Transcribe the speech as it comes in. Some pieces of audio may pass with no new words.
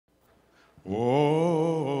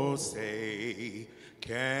Oh, say,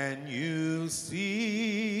 can you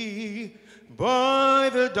see by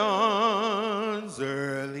the dawn's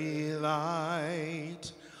early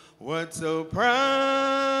light what so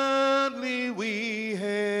proudly we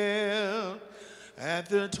hailed at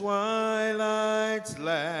the twilight's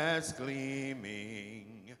last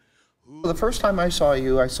gleaming? The first time I saw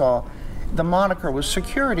you, I saw the moniker was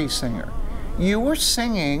security singer. You were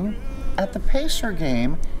singing at the Pacer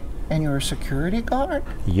game, and you're a security guard?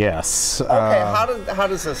 Yes. Okay, how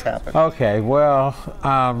does this happen? Okay, well,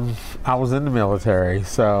 I was in the military,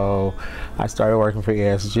 so I started working for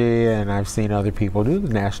ESG, and I've seen other people do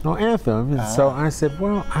the National Anthem, and so I said,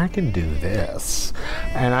 well, I can do this.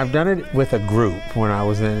 And I've done it with a group. When I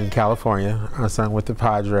was in California, I sung with the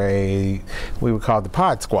Padre. We were called the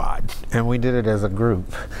Pod Squad, and we did it as a group.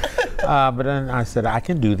 But then I said, I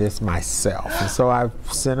can do this myself. And so I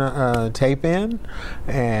sent a tape in,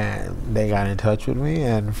 and they got in touch with me,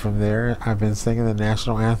 and from there I've been singing the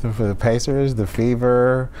National Anthem for the Pacers, the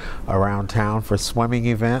Fever, around town for swimming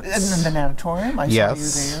events. In the natatorium, I saw you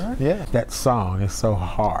there. Yeah, that song is so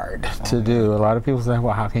hard to do. A lot of people say,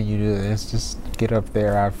 well, how can you do this? Just get up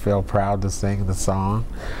there. I feel proud to sing the song.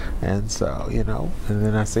 And so, you know, and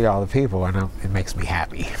then I see all the people, and it makes me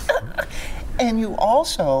happy. And you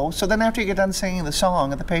also, so then after you get done singing the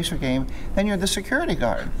song at the Pacer game, then you're the security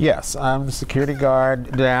guard. Yes, I'm the security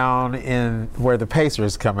guard down in where the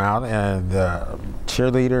Pacers come out and the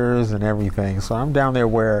cheerleaders and everything. So I'm down there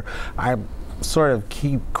where I sort of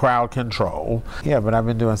keep crowd control. Yeah, but I've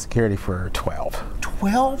been doing security for 12.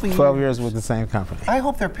 12 years? 12 years with the same company. I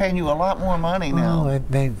hope they're paying you a lot more money now.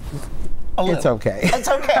 It's okay. It's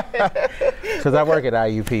okay. Because I work at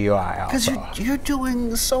IUPUI also. Because you're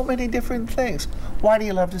doing so many different things. Why do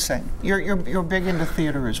you love to sing? You're big into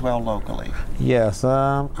theater as well locally. Yes,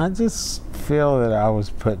 I just feel that I was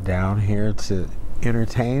put down here to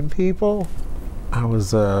entertain people. I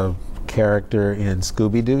was a character in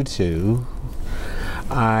Scooby-Doo 2.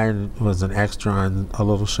 I was an extra on a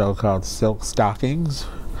little show called Silk Stockings.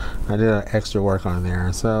 I did extra work on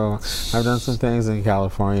there. So I've done some things in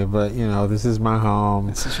California, but you know, this is my home.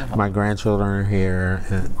 This is your home. My grandchildren are here.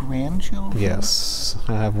 Grandchildren? Yes.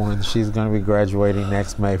 I have one. She's going to be graduating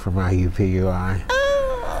next May from IUPUI.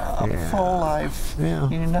 Full life. Yeah.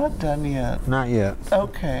 You're not done yet. Not yet.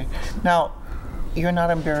 Okay. Now, you're not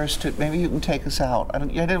embarrassed to, maybe you can take us out. I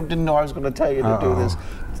didn't know I was going to tell you to do this.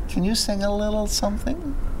 Can you sing a little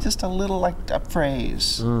something? Just a little, like a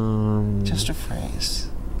phrase. Just a phrase.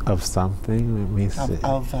 Of something? Let me see.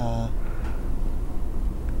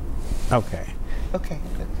 Okay. Okay,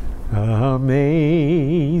 good. Amazing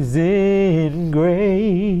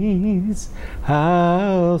grace,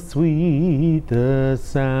 how sweet the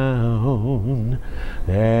sound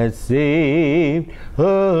that saved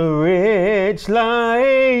a wretch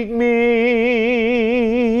like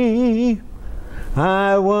me.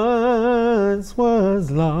 I once was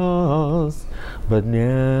lost, but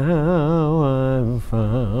now I'm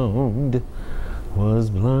found. Was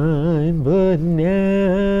blind, but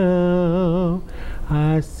now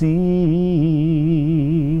I see.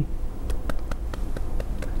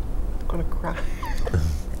 I'm gonna cry.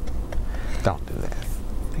 Don't do that.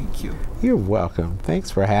 Thank you. You're welcome.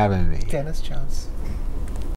 Thanks for having me. Dennis Jones.